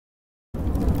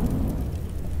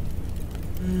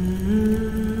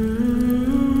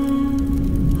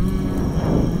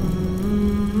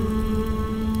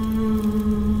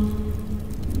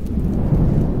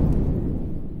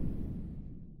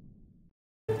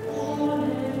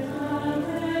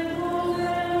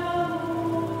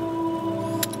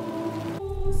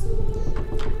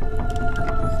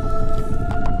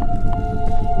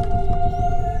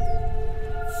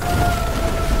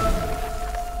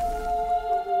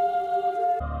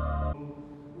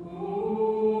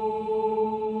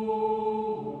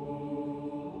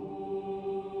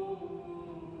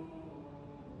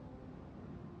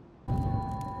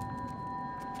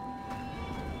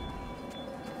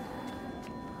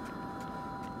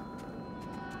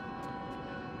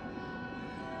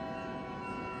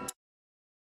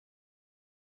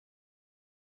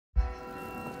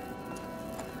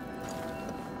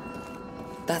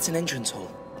That's an entrance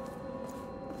hall.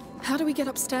 How do we get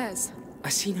upstairs? I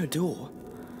see no door.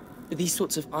 But these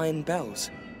sorts of iron bells.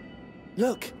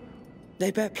 Look!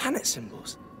 They bear planet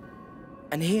symbols.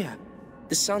 And here,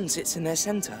 the sun sits in their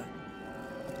center.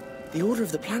 The order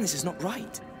of the planets is not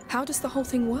right. How does the whole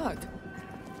thing work?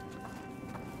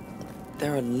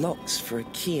 There are locks for a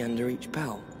key under each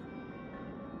bell.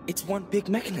 It's one big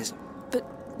mechanism. But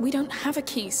we don't have a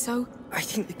key, so... I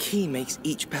think the key makes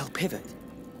each bell pivot.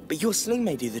 But your sling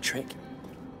may do the trick.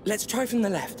 Let's try from the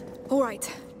left. All right.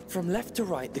 From left to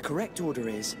right, the correct order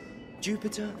is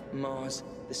Jupiter, Mars,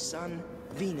 the Sun,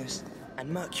 Venus, and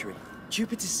Mercury.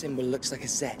 Jupiter's symbol looks like a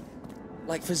Z,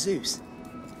 like for Zeus.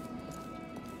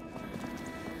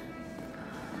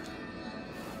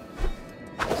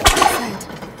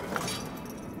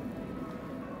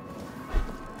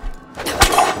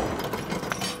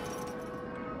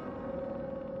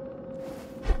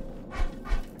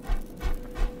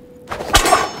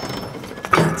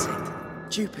 That's it.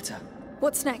 Jupiter.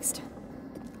 What's next?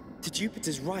 To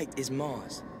Jupiter's right is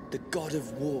Mars, the god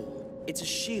of war. It's a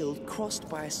shield crossed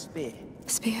by a spear.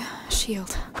 Spear,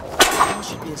 shield. There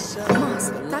should be a circle. Mars,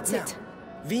 with a lock that's now. it.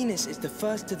 Venus is the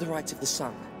first to the right of the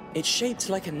sun. It's shaped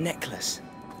like a necklace.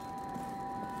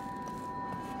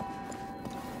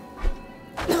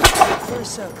 For a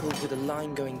circle with a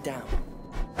line going down.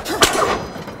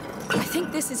 I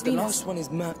think this is The Venus. last one is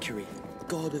Mercury,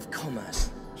 god of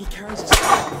commerce. He carries a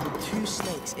staff with two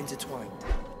snakes intertwined.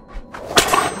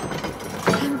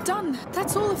 I'm done.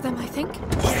 That's all of them, I think.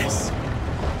 Yes!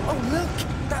 Oh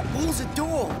look! That wall's a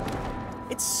door!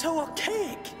 It's so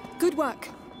archaic! Good work.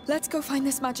 Let's go find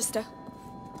this Magister.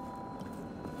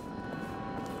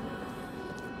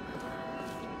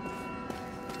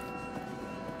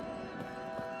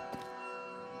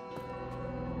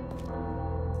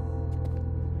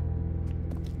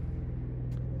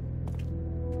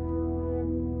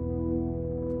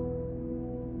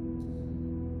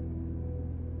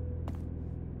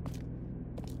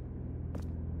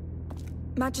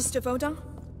 Magister Vodun,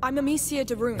 I'm Amicia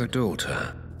de Rune. The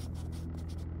daughter.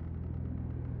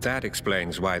 That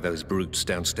explains why those brutes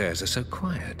downstairs are so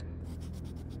quiet.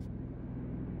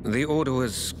 The Order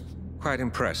was quite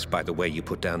impressed by the way you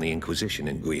put down the Inquisition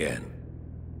in Guyenne.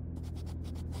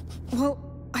 Well,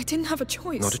 I didn't have a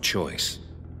choice. Not a choice.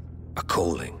 A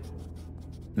calling.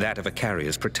 That of a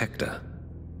carrier's protector.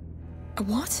 A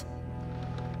what?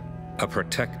 A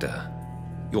protector.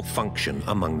 Your function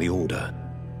among the Order.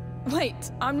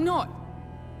 Wait, I'm not.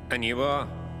 And you are?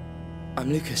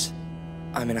 I'm Lucas.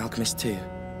 I'm an alchemist too.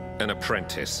 An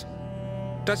apprentice.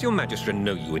 Does your Magister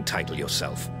know you entitle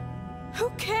yourself? Who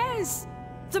cares?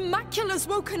 The macula's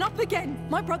woken up again.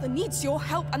 My brother needs your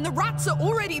help, and the rats are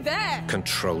already there.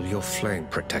 Control your flame,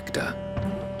 Protector.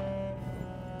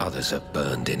 Others are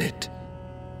burned in it.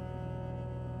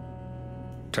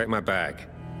 Take my bag.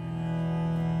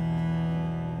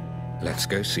 Let's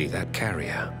go see that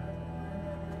carrier.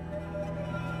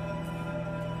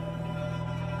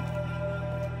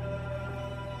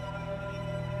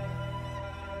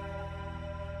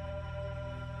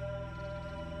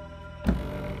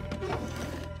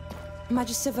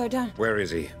 Magister Vodun. Where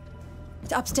is he?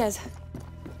 Upstairs.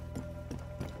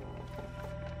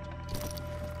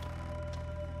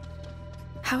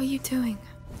 How are you doing?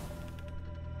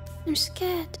 I'm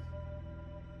scared.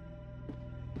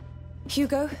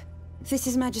 Hugo, this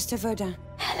is Magister Vodun.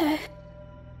 Hello.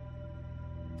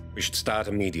 We should start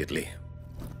immediately.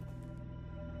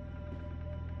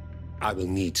 I will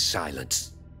need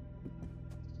silence.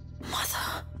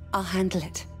 Mother. I'll handle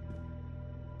it.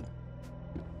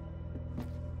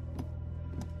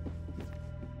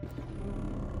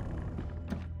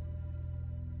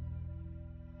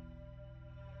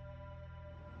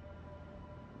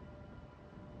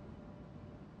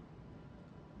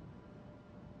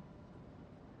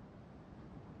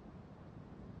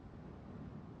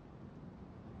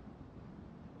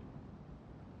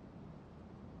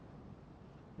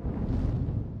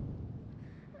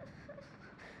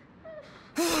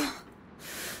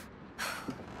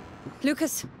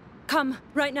 Lucas, come,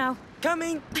 right now.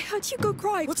 Coming! I heard Hugo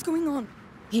cry. What's going on?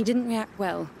 He didn't react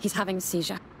well. He's having a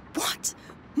seizure. What?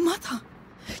 Mother!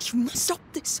 You must stop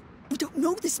this. We don't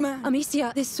know this man.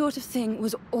 Amicia, this sort of thing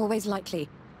was always likely.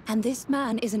 And this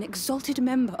man is an exalted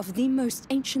member of the most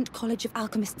ancient college of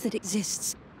alchemists that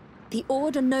exists. The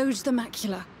Order knows the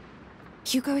macula.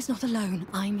 Hugo is not alone.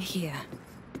 I'm here.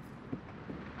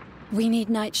 We need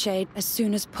Nightshade as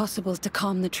soon as possible to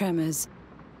calm the tremors.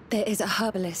 There is a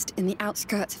herbalist in the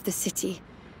outskirts of the city.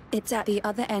 It's at the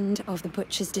other end of the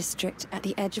Butcher's District, at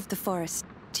the edge of the forest.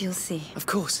 You'll see. Of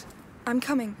course. I'm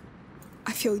coming.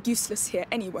 I feel useless here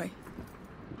anyway.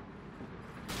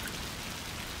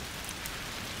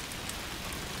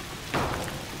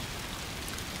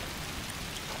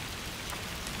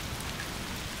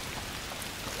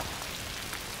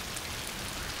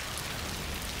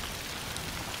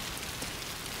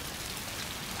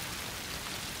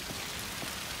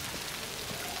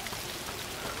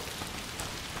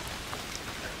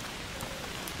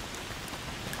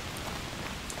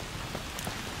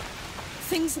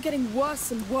 Things are getting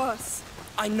worse and worse.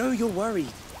 I know you're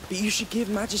worried, but you should give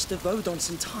Magister Vodon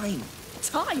some time.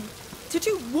 Time? To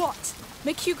do what?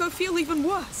 Make Hugo feel even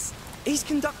worse? He's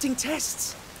conducting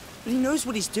tests, but he knows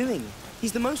what he's doing.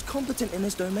 He's the most competent in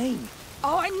his domain.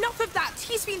 Oh, enough of that!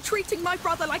 He's been treating my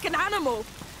brother like an animal!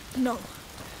 No.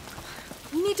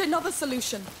 We need another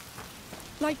solution.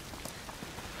 Like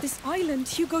this island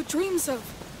Hugo dreams of.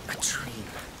 A dream?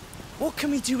 What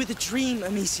can we do with a dream,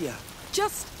 Amicia?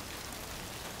 Just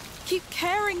keep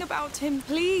caring about him,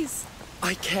 please.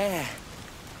 I care,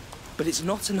 but it's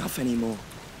not enough anymore.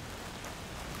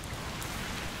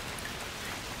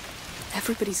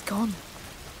 Everybody's gone.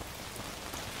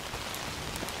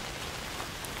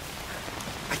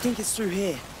 I think it's through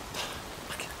here.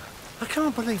 I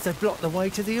can't believe they blocked the way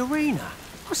to the arena.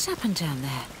 What's happened down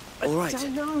there? All right. I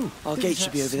don't know. Our gate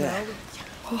should be over there.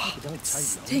 Oh, It don't it take long.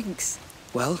 stinks.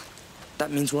 Well,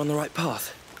 that means we're on the right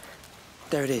path.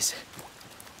 There it is.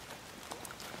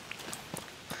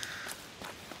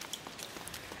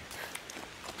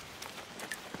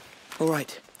 All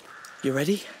right. You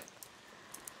ready?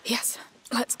 Yes,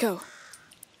 let's go.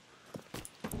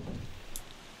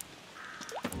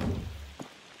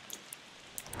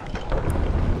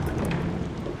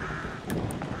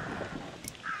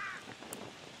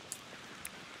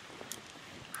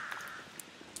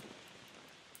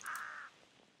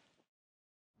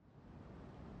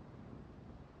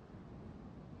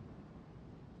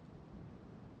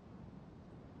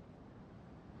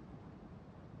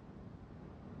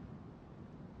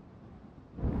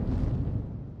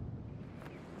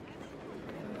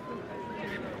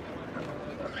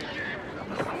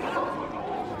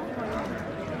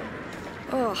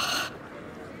 Ugh.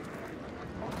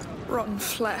 Rotten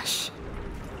flesh.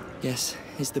 Yes,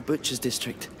 it's the butcher's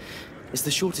district. It's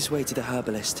the shortest way to the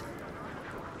herbalist.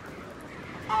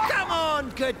 Come on,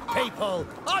 good people!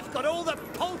 I've got all the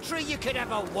poultry you could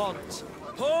ever want.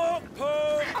 Pork,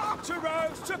 to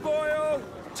roast, to boil.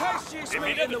 Tastiest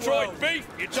meat in the world. Beef,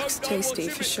 you don't Looks know tasty what's in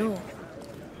for it. sure.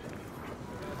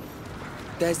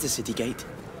 There's the city gate.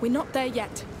 We're not there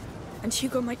yet. And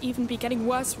Hugo might even be getting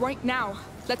worse right now.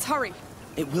 Let's hurry.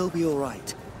 It will be all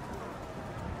right.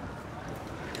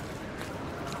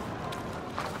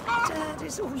 Dad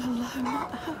is all alone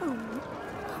at home.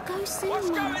 I'll go soon, What's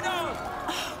Mum. going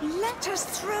on? Let us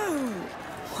through.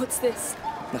 What's this?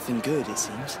 Nothing good, it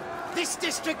seems. This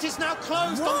district is now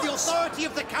closed on the authority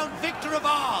of the Count Victor of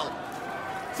Arles.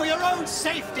 For your own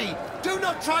safety, do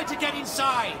not try to get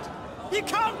inside. You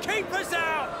can't keep us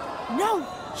out! No!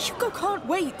 Hugo can't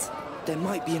wait! There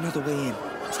might be another way in.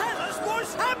 Tell us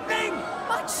what's happening!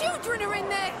 My children are in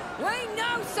there! We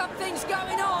know something's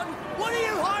going on! What are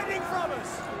you hiding from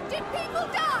us? Did people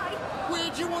die?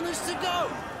 Where do you want us to go?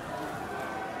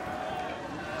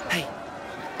 Hey,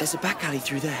 there's a back alley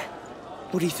through there.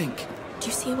 What do you think? Do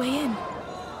you see a way in?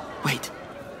 Wait.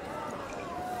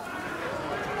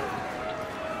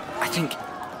 I think...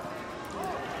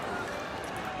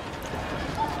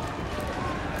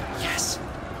 Yes!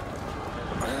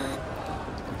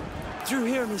 Through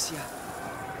here, Amicia.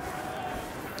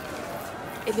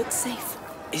 It looks safe.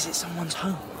 Is it someone's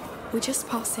home? We're just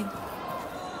passing.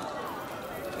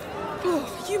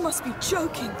 Oh, you must be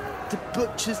joking. The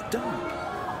butcher's done.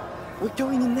 We're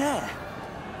going in there.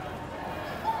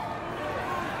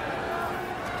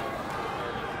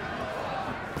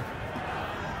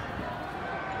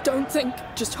 Don't think,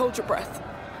 just hold your breath.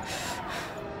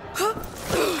 No!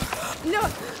 No.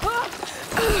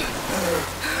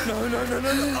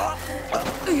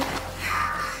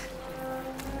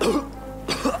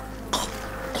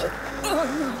 Oh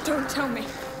no, don't tell me.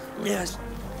 Yes.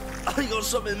 I got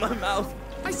something in my mouth.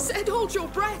 I said hold your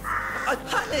breath! I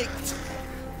panicked.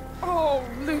 Oh,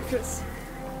 Lucas.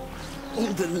 All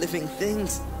the living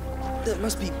things that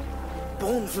must be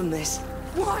born from this.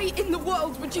 Why in the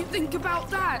world would you think about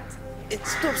that? It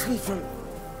stops me from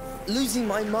losing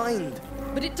my mind.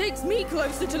 But it takes me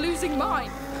closer to losing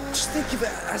mine. Just think of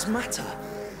it as matter.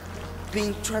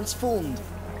 Being transformed.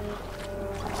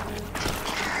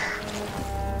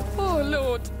 Oh,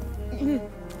 Lord.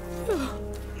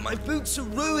 My boots are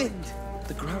ruined.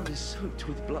 The ground is soaked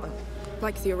with blood.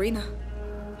 Like the arena.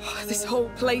 Oh, this whole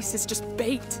place is just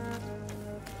bait.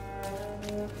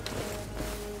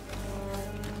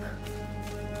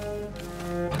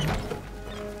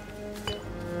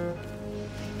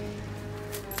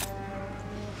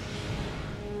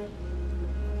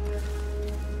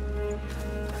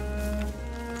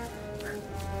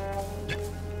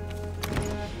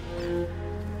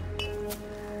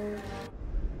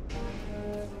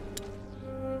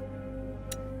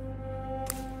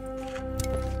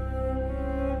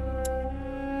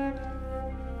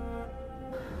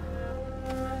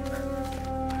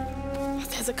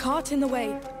 a cart in the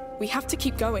way. We have to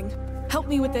keep going. Help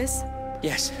me with this.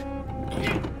 Yes.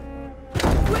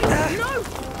 Wait, no!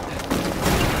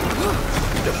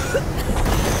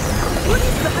 What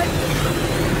is that?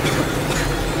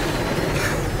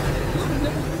 Oh,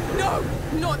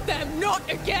 no, not them, not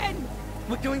again!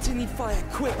 We're going to need fire,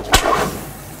 quick.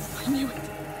 I knew it.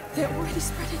 They're already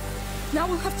spreading. Now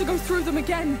we'll have to go through them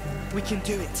again. We can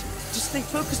do it. Just stay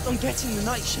focused on getting the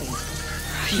nightshade.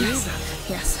 Do you hear that?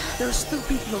 Yes. There are still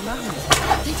people around.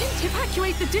 They didn't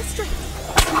evacuate the district.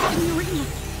 Like in the arena.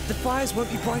 The fires won't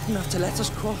be bright enough to let us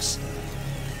cross.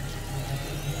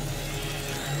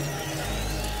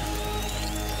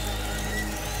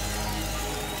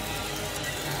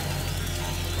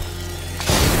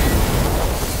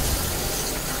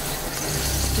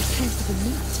 They came for the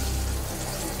meat.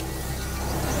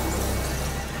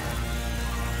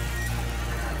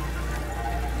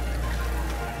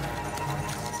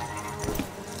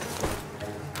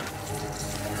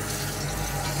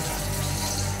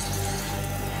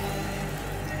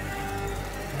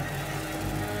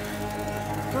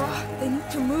 They need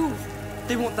to move.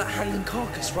 They want that hanging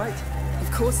carcass, right?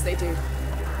 Of course they do.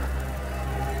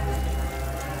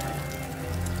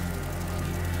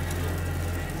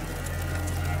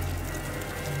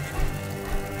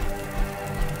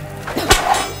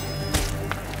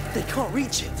 They can't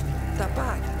reach it. That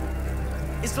bag.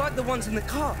 It's like the ones in the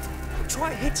cart.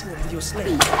 Try hitting it with your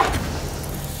sling.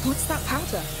 What's that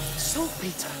powder?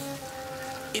 Saltpeter.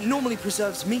 It normally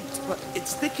preserves meat, but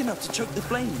it's thick enough to choke the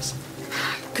flames.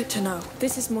 Good to know.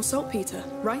 This is more saltpeter,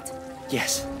 right?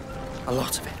 Yes, a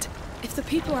lot of it. If the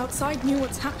people outside knew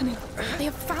what's happening, they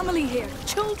have family here,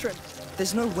 children.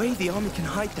 There's no way the army can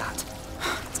hide that.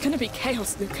 It's gonna be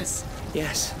chaos, Lucas.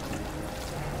 Yes.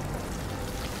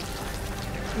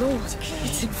 Lord,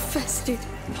 it's infested.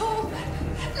 Paul,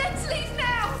 let's leave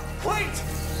now! Wait!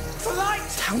 For light!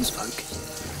 Townsfolk.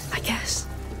 I guess.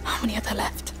 How many are there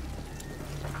left?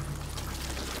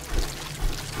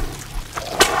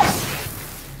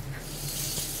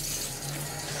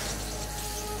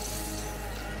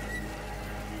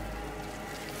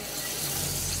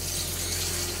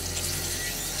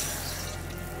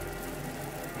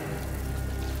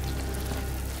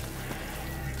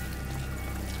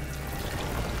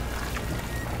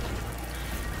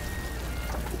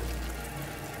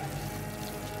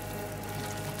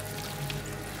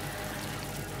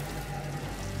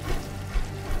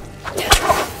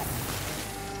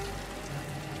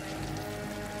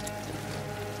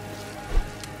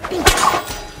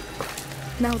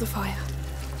 Now the fire.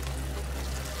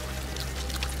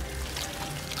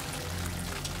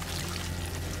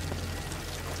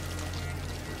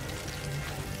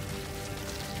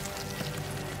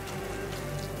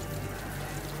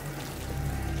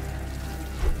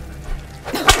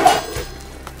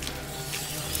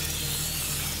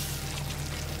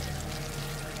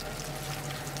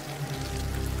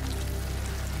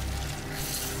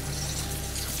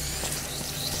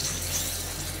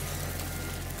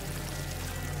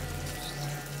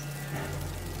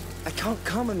 I can't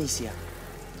come, Amicia.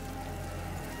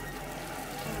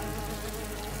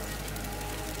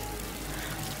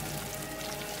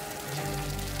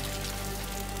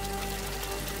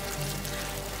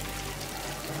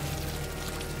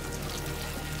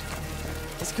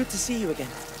 It's good to see you again.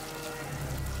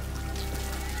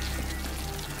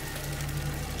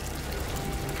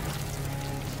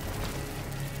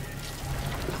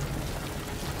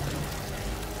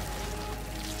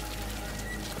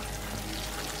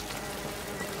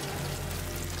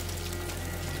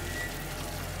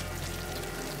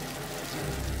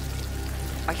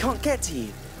 I can't get to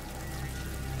you.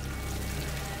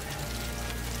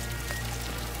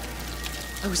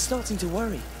 I was starting to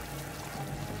worry.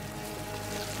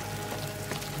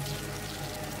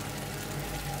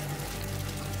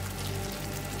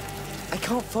 I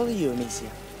can't follow you, Amicia.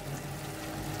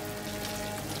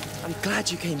 I'm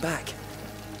glad you came back.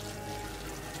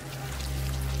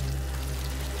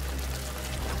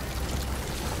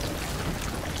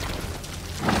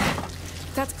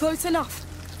 That's close enough.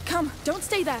 Come, don't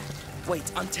stay there.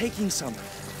 Wait, I'm taking some.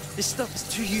 This stuff is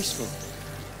too useful.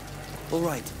 All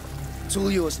right, it's all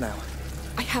yours now.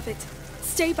 I have it.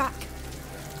 Stay back.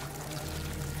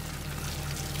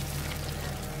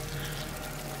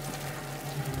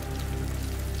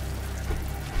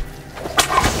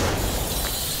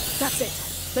 That's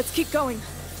it. Let's keep going.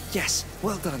 Yes,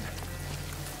 well done.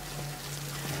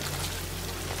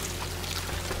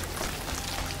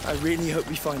 I really hope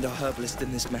we find our herbalist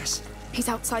in this mess. He's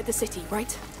outside the city,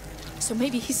 right? So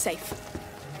maybe he's safe.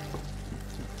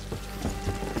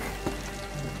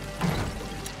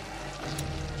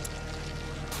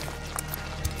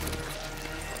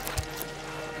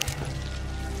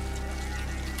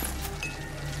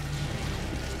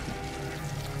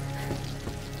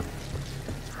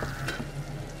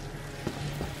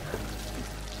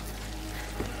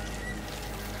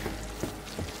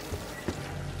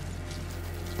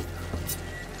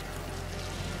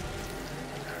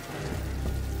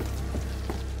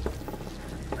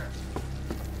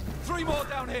 many more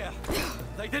down here?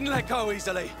 They didn't let go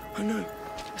easily. Oh no,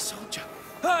 a soldier.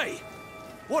 Hey!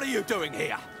 What are you doing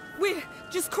here? We're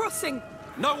just crossing.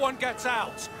 No one gets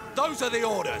out. Those are the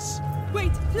orders.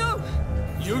 Wait, no!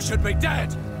 You should be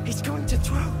dead. He's going to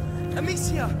throw.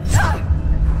 Amicia!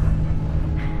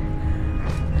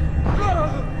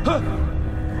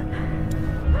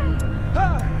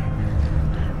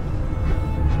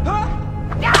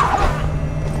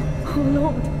 Oh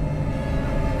Lord.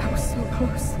 That was so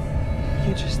close.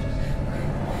 You just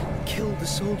killed the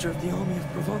soldier of the army of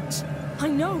Provence. I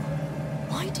know.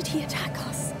 Why did he attack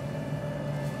us?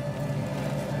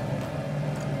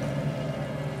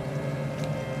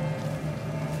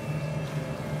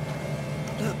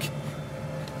 Look.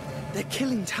 They're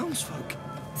killing townsfolk.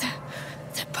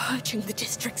 They're purging the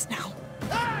districts now.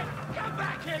 Hey! Come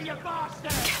back here, you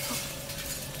bastard! Careful.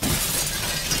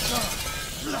 Oh,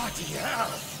 bloody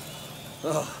hell!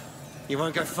 Oh, you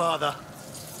won't go farther.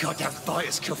 Goddamn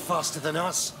fighters kill faster than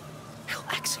us. He'll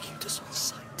execute us on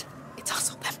sight. It's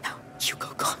us or them now. Hugo,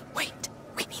 can't wait.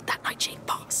 We need that nightshade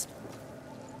pass.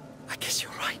 I guess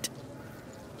you're right.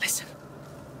 Listen.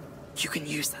 You can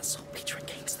use that saltpeter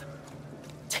against them.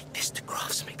 Take this to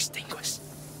craft some extinguish.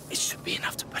 It should be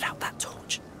enough to put out that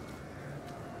torch.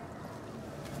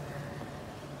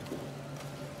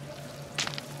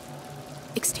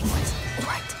 Extinguish. All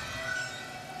right.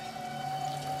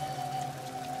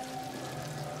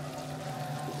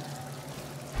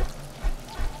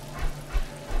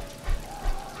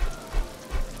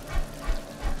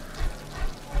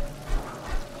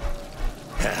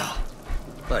 Hell,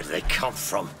 where do they come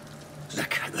from?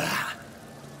 Look at that.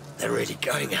 They're really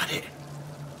going at it.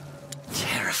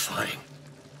 Terrifying.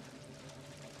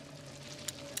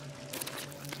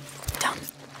 Done.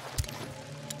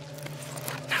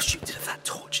 Now shoot it at that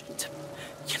torch to,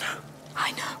 you know.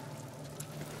 I know.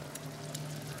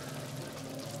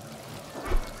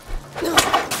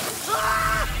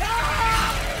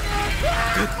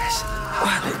 Goodness.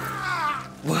 Well, it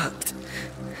worked.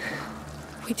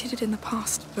 We did it in the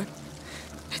past, but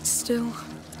it's still...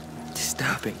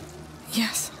 Disturbing.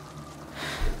 Yes.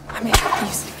 I may have to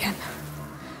use it again.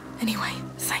 Anyway,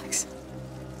 thanks.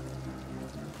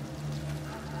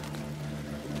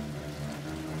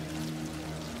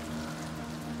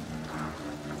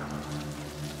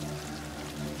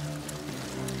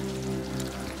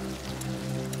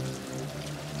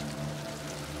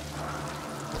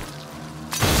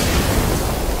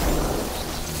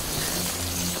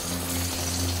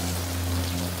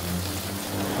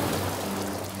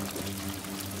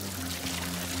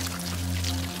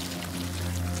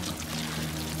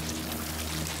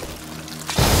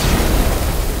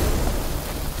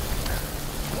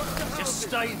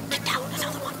 Stay. Get down,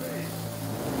 another one.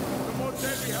 The more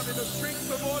dead we have in the streets,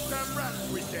 the more damn rats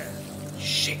we get.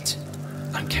 Shit.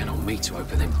 Don't count on me to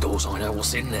open them doors. I know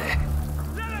what's in there.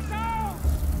 Let us out!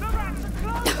 The rats are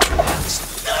close!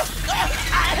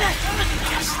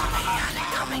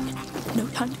 They're coming. No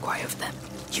time to cry over them.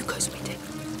 Hugo's waiting.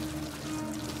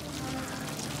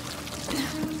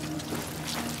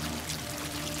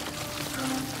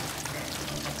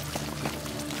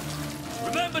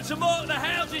 Remember to mark the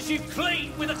houses you've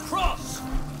cleaned with a cross.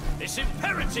 It's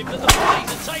imperative that the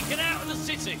bodies are taken out of the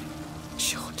city.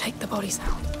 Sure, take the bodies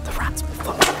out. The rats will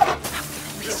follow. How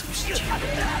can they be so stupid?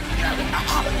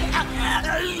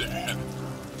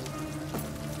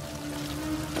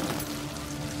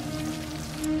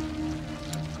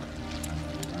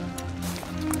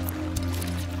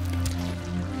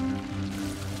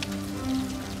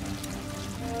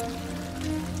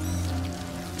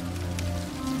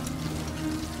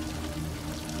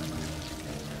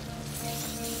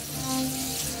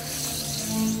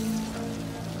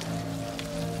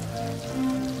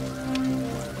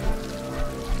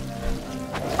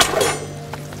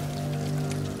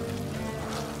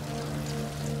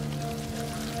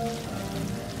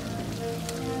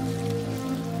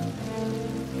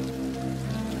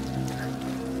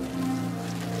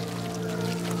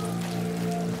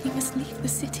 Leave the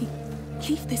city.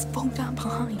 Leave this Volta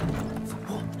behind. For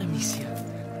what, Amicia?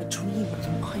 A dream of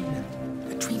an island.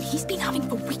 A dream he's been having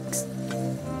for weeks.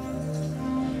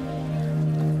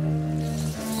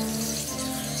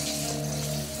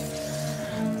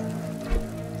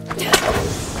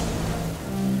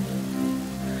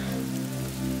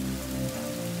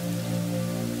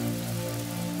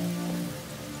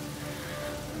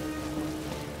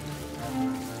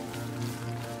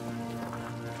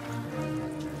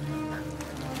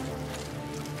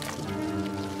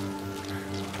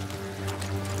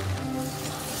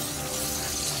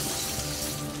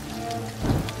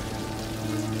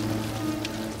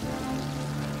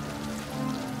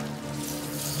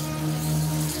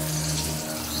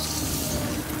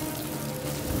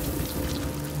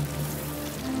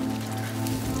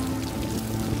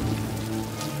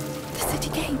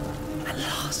 At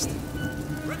last.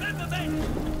 Remember, men!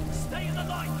 Stay in the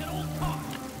light at all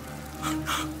costs! Oh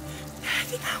no! They're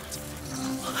heading out!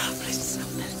 Oh, herbalists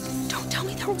out there. Don't tell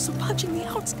me they're also purging the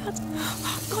outskirts.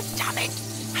 Oh, God damn it!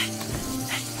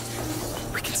 Hey,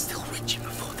 we can still reach him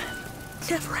before then. It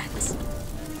never ends.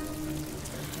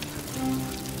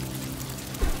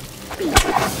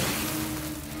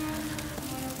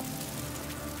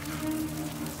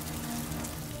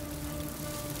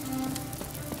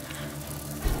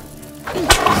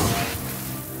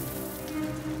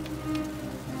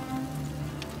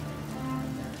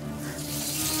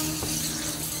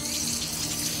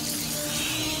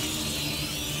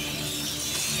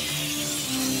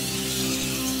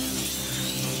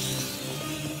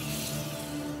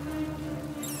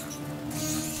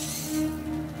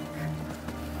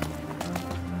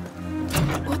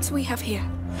 What do we have here?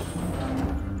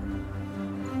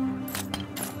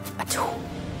 A tool.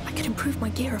 I could improve my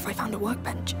gear if I found a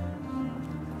workbench.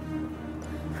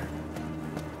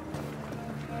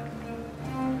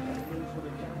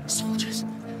 Soldiers.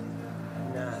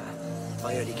 Nah.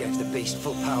 I heard he gave the beast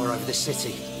full power over the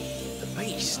city. The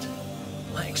beast?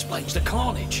 That explains the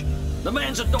carnage. The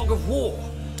man's a dog of war.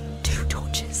 2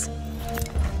 torches.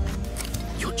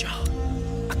 Your jar.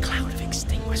 A cloud of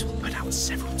extinguish will put out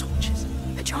several torches.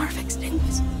 A jar of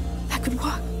extinguish. That could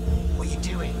work. What are you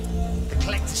doing? The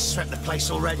collectors swept the place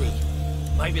already.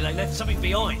 Maybe they left something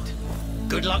behind.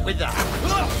 Good luck with that.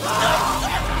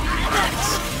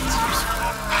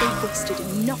 They've wasted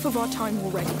enough of our time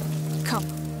already. Come.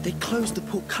 They closed the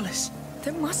portcullis.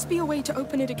 There must be a way to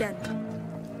open it again.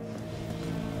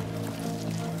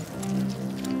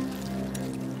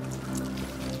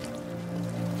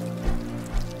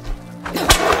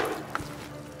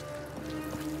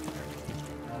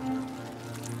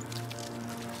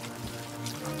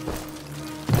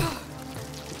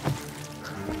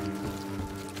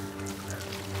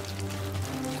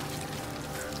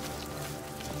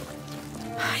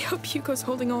 I hope Hugo's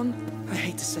holding on. I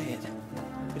hate to say it,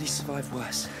 but he survived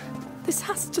worse. This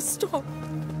has to stop.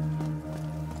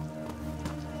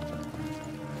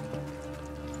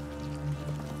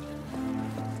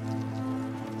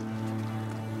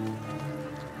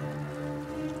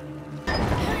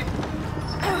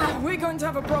 We're going to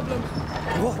have a problem.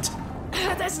 What?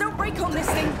 There's no brake on this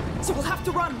thing, so we'll have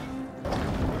to run.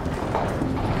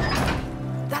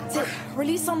 That's it.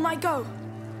 Release on my go.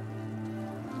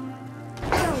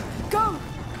 Go! Go!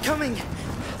 Coming!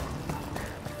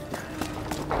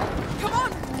 Come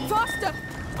on! Faster!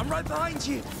 I'm right behind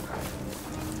you!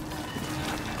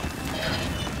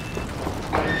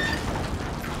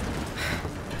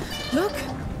 Look!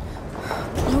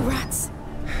 No rats.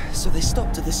 So they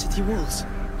stopped at the city walls.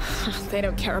 They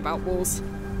don't care about walls.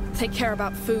 They care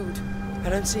about food. I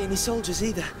don't see any soldiers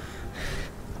either.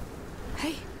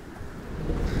 Hey,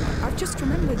 I've just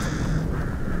remembered.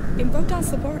 In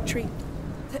Vodan's laboratory,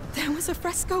 there was a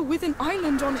fresco with an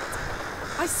island on it.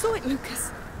 I saw it, Lucas.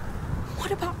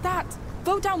 What about that?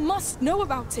 Vodan must know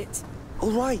about it.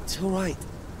 All right, all right.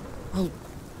 I'll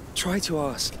try to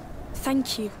ask.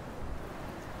 Thank you.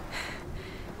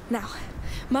 Now,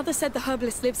 Mother said the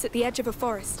herbalist lives at the edge of a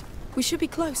forest. We should be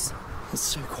close. It's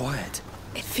so quiet.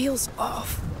 It feels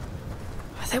off.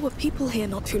 There were people here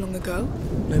not too long ago.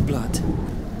 No blood.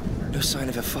 No sign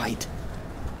of a fight.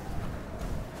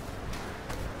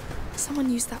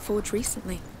 Someone used that forge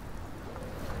recently.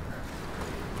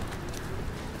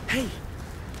 Hey,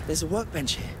 there's a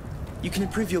workbench here. You can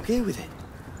improve your gear with it.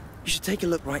 You should take a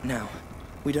look right now.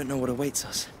 We don't know what awaits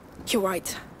us. You're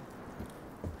right.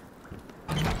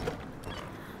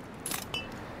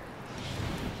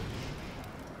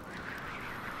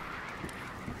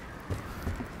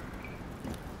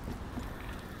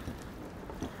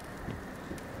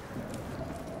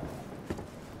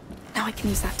 Now I can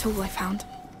use that tool I found.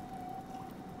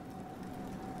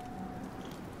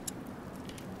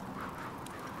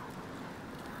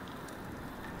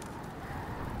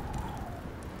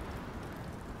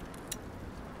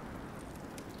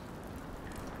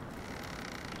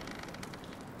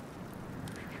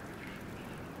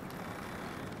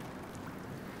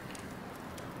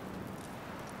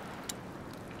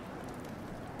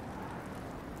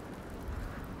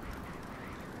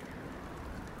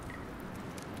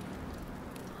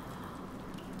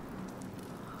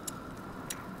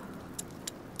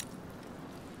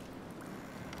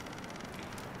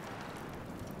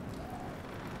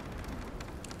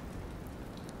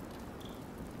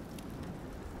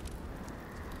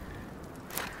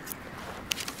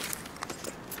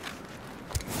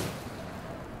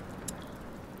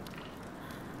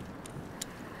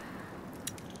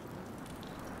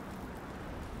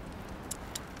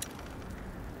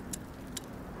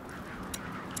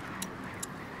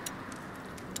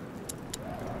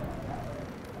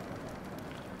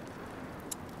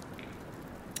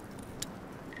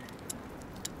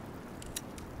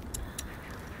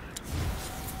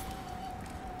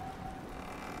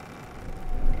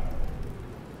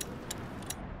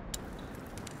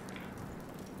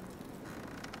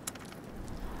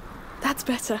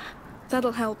 That's better.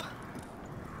 That'll help.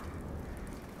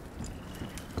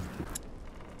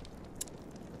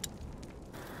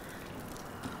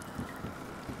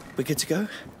 We good to go?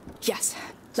 Yes.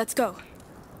 Let's go.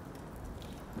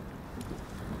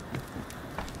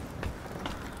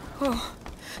 Oh,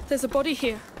 there's a body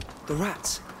here. The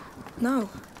rats? No.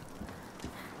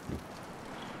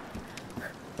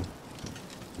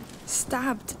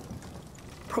 Stabbed.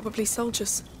 Probably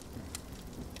soldiers.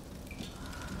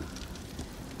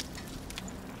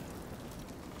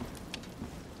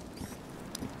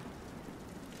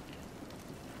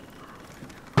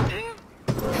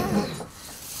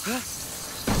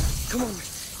 Come on.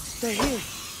 They're here.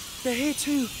 They're here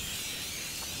too.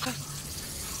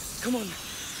 Come on.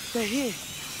 They're here.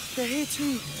 They're here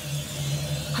too.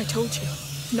 I told you.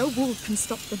 No wall can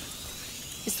stop them.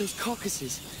 It's those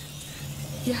carcasses.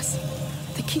 Yes.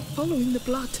 They keep following the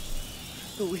blood.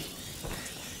 But we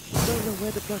don't know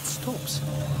where the blood stops.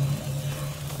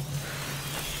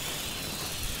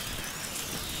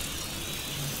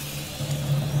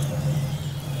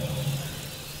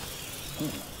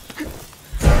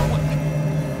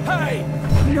 Hey!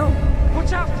 No!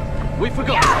 Watch out! We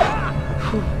forgot!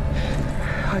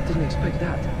 I didn't expect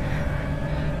that.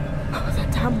 Oh,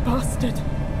 that damn bastard!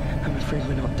 I'm afraid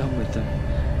we're not done with them.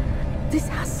 This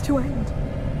has to end.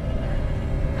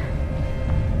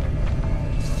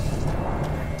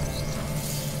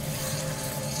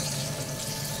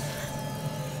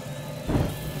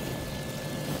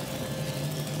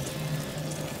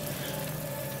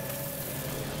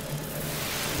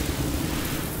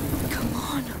 Come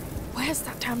on. Where's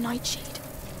that damn nightshade?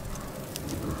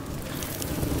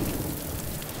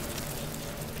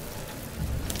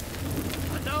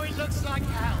 I know it looks like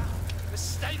hell, but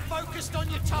stay focused on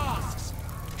your tasks.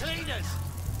 Cleaners,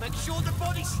 make sure the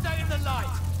bodies stay in the light.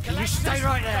 Can you stay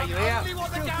right there, you hear? Only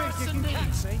what the garrison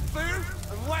needs. Food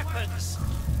and weapons.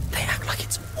 They act like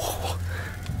it's war.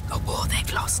 A war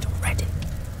they've lost already.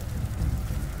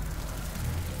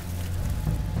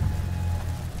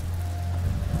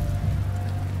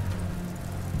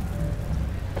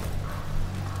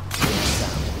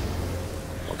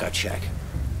 We'll go check.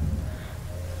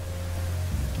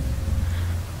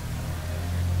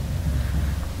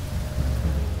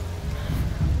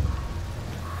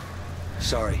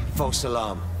 Sorry, false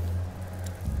alarm.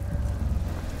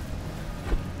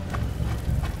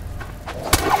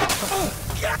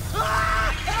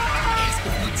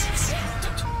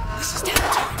 This is their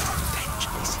time for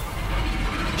vengeance.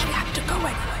 He had to go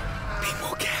anyway. Be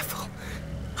more careful.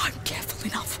 I'm careful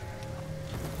enough.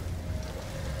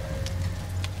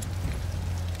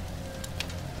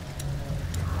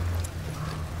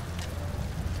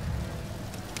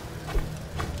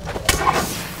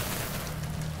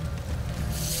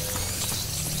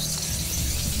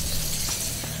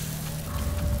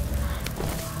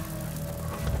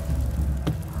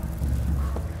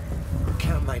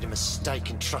 Made a mistake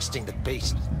in trusting the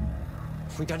beast.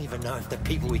 We don't even know if the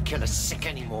people we kill are sick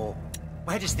anymore.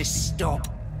 Where does this stop?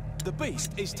 The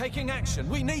beast is taking action.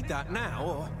 We need that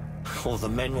now, Or the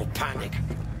men will panic.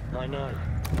 I know.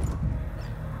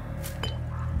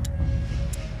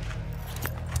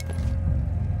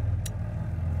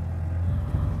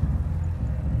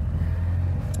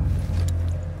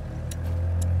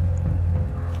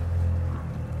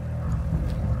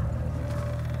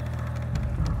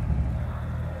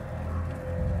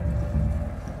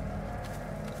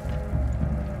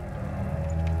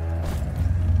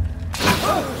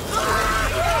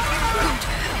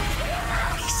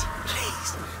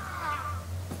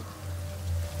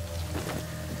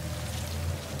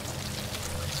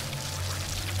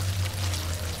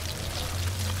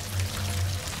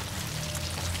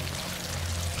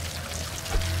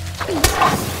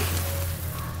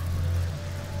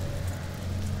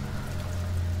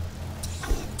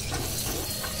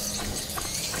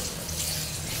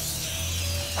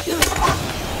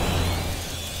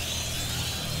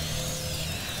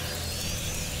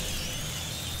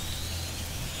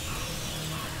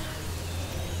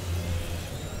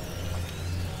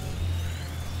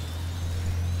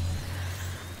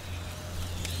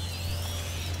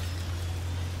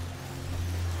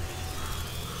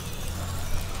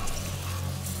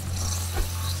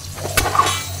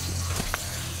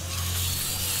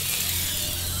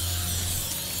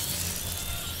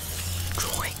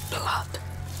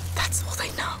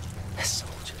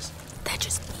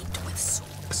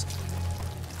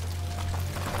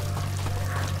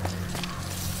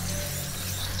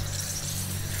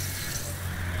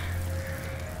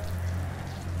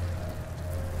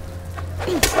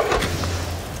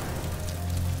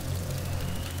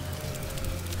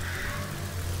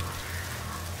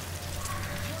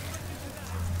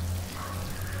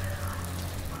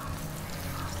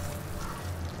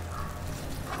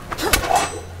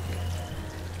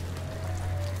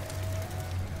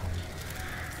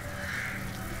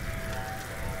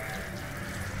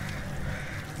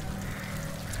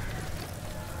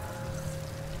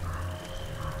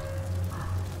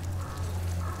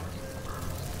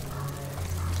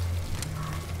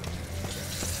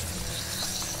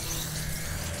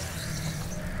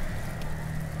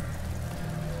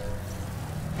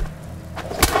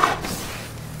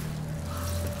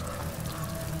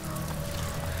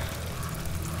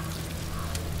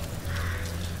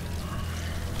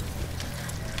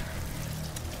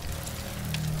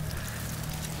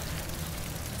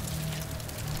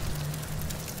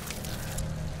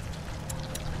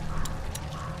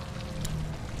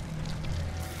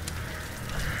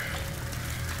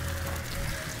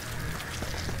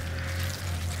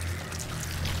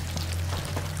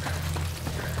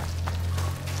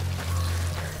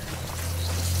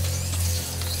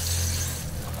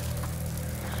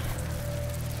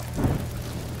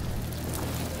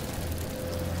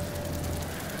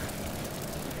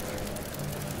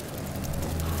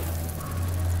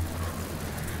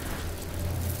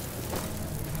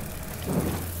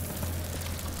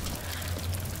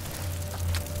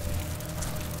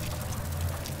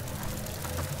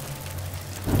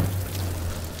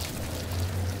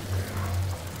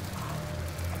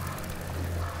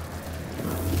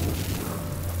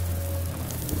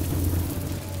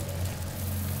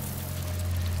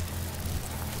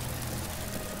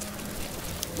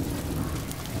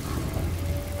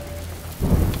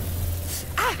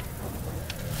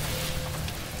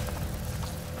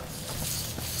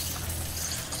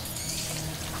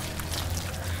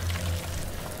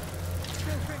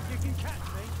 you can catch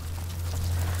me.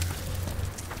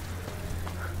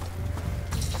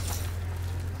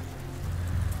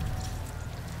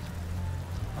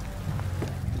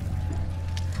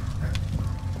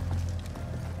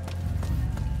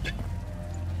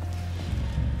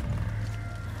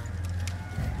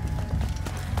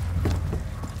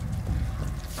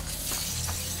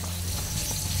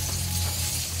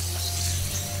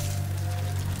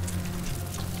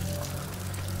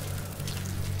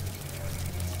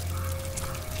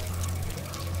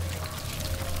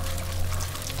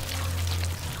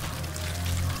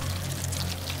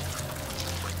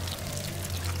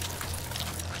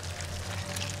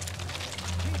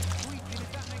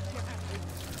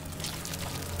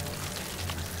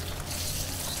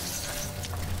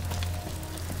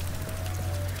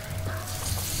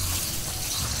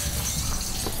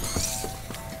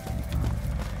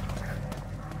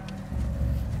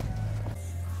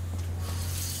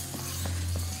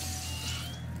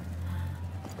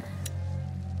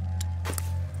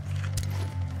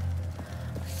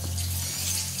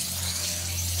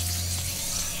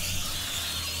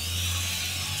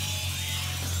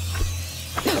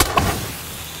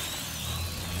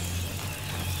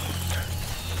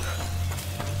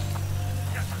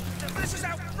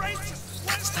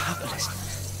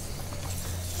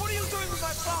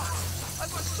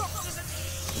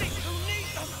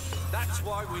 That's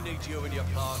why we need you and your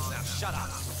plants. Now shut up.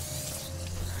 Oh,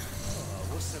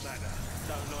 what's the matter?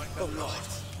 Don't like the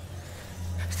light.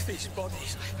 These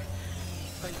bodies.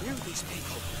 I knew these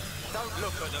people. Don't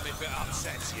look at them if it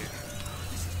upsets you.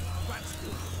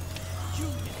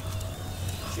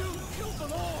 You killed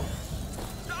them all.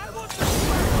 I want to.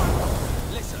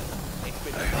 Listen, it's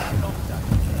been a very long day.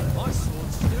 My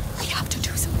sword's still. We have to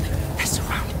do something. They're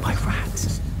surrounded by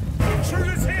rats.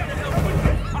 Intruders here!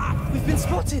 We've been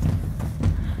spotted.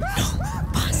 No,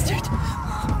 bastard.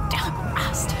 Damn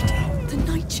bastard. The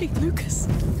nightshade, Lucas.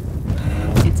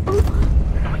 It's over.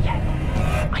 Not yet.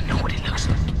 I know what it looks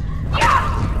like.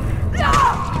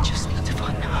 We just need to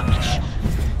find the Amicia.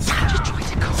 Just try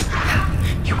to go.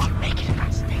 You won't make it if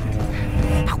that's thing.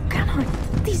 How can I?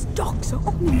 These dogs are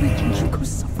only making Hugo's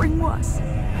suffering worse.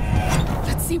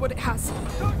 Let's see what it has.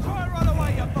 Don't try and run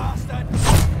away, you bastard!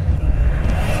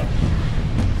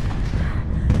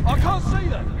 I can't see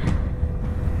them!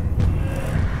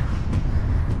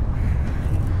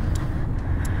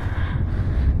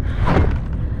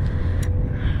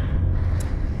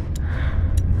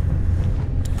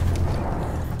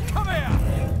 Come here!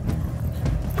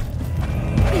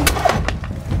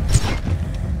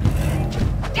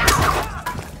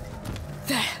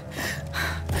 There.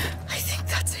 I think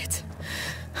that's it.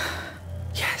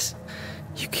 Yes.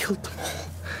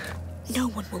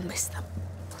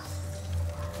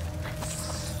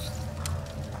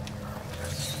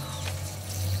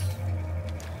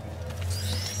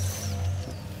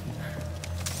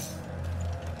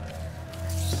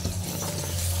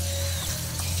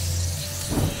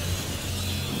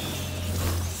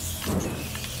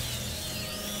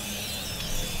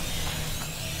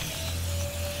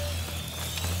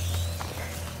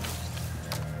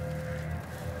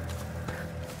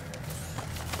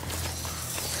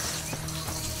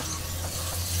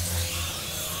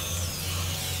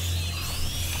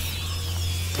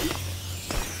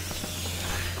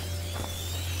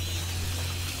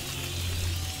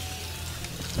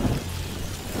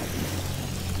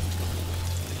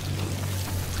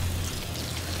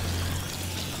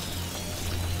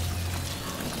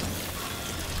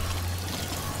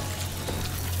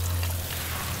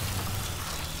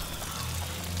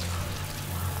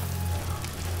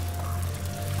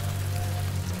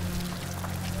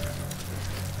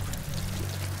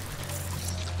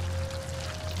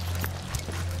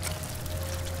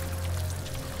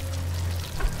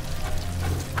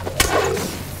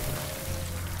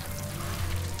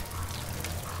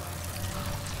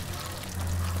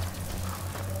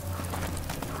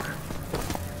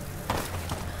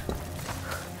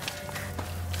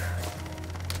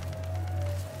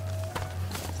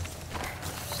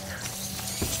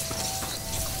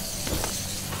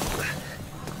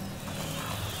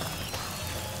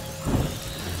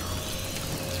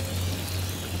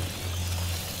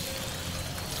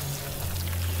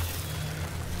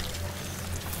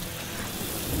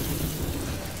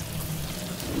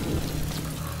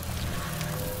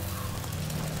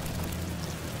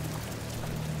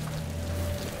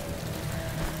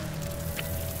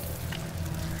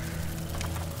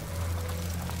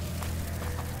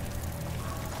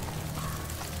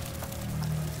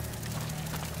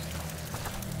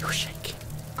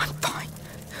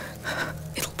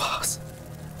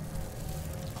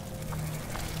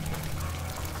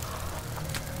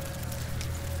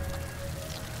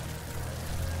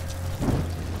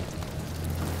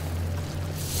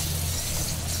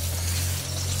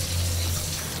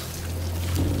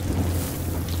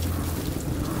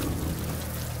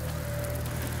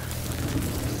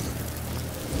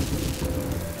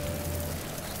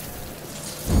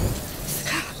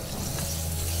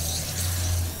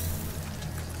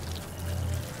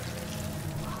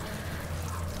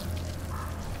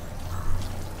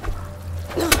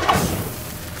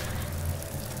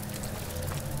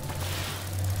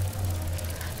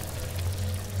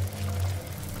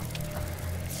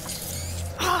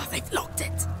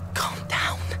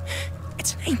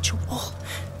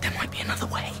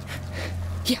 another way?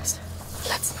 Yes,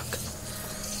 let's look.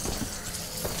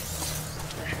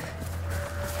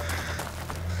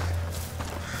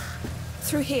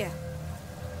 Through here.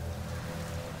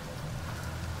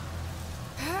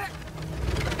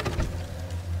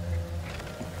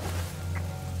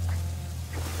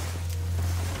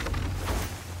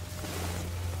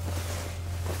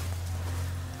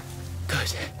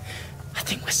 Good. I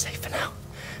think we're safe for now.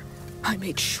 I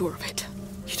made sure of it.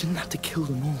 You didn't have to kill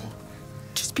them all.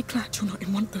 Just be glad you're not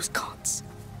in one of those carts.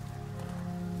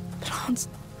 But Hans,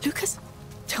 Lucas,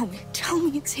 tell me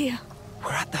it's here.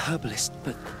 We're at the herbalist,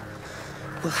 but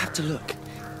we'll have to look.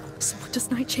 So what does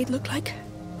Nightshade look like?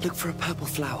 Look for a purple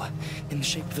flower in the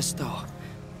shape of a star.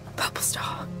 Purple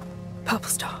star. Purple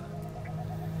star.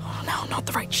 Oh no, not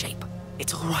the right shape.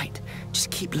 It's all right. Just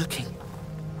keep looking.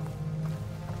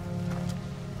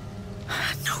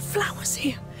 No flowers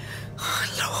here. Oh,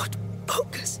 Lord,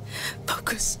 focus.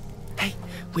 Focus. Hey,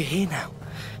 we're here now.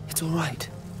 It's all right.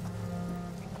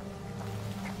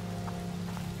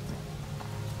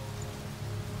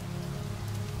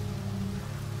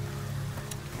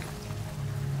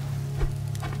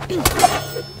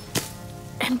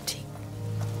 Empty.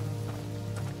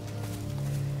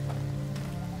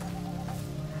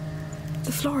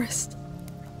 The florist,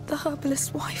 the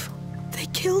herbalist's wife, they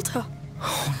killed her.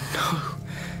 Oh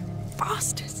no.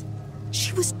 Bastards.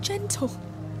 She was gentle.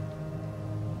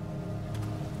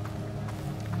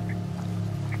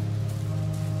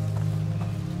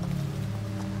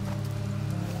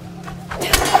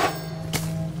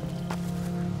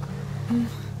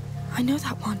 I know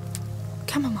that one.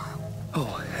 Chamomile.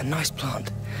 Oh, a nice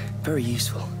plant. Very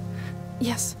useful.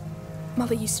 Yes.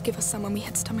 Mother used to give us some when we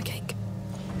had stomachache.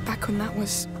 Back when that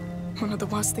was one of the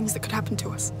worst things that could happen to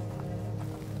us.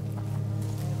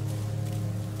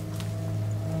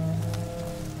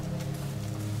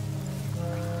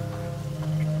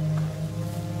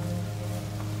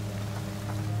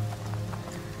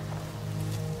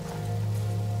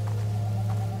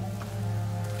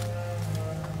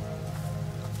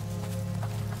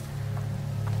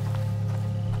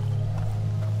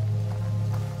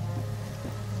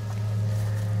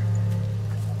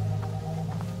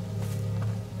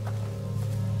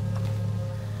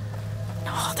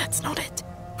 That's not it.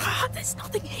 There's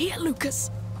nothing here, Lucas.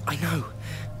 I know.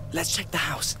 Let's check the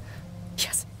house.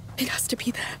 Yes, it has to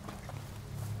be there.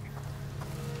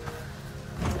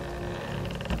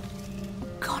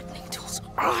 Gardening tools.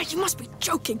 Oh, you must be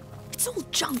joking. It's all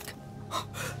junk.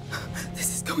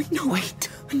 This is going nowhere. Wait.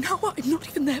 And now I'm not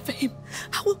even there for him.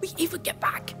 How will we ever get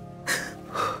back?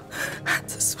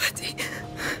 Hands are sweaty.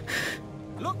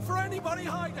 Look for anybody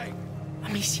hiding.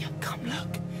 Amicia, come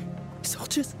look.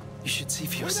 Soldiers. You should see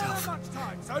for We don't yourself. have much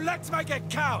time, so let's make it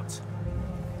count.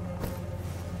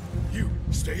 You,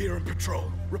 stay here and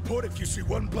patrol. Report if you see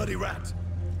one bloody rat.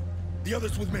 The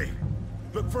others with me.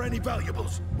 Look for any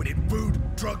valuables. We need food,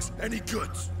 drugs, any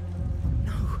goods.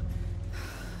 No.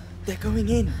 They're going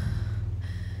in.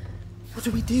 What do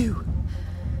we do?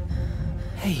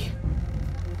 Hey.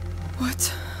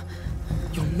 What?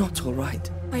 You're not all right.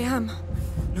 I am.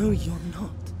 No, you're not.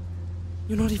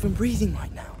 You're not even breathing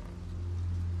right now.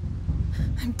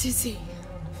 I'm dizzy.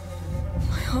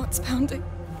 My heart's pounding.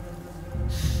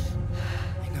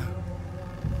 I know.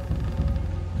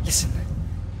 Listen.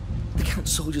 The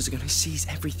Count's soldiers are going to seize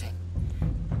everything.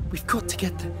 We've got to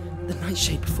get the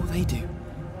Nightshade before they do.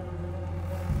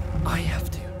 I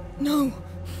have to. No.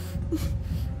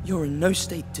 You're in no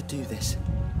state to do this.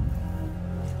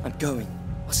 I'm going.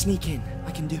 I'll sneak in.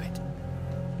 I can do it.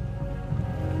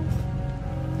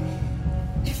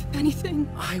 If anything...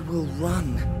 I will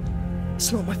run.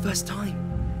 It's not my first time.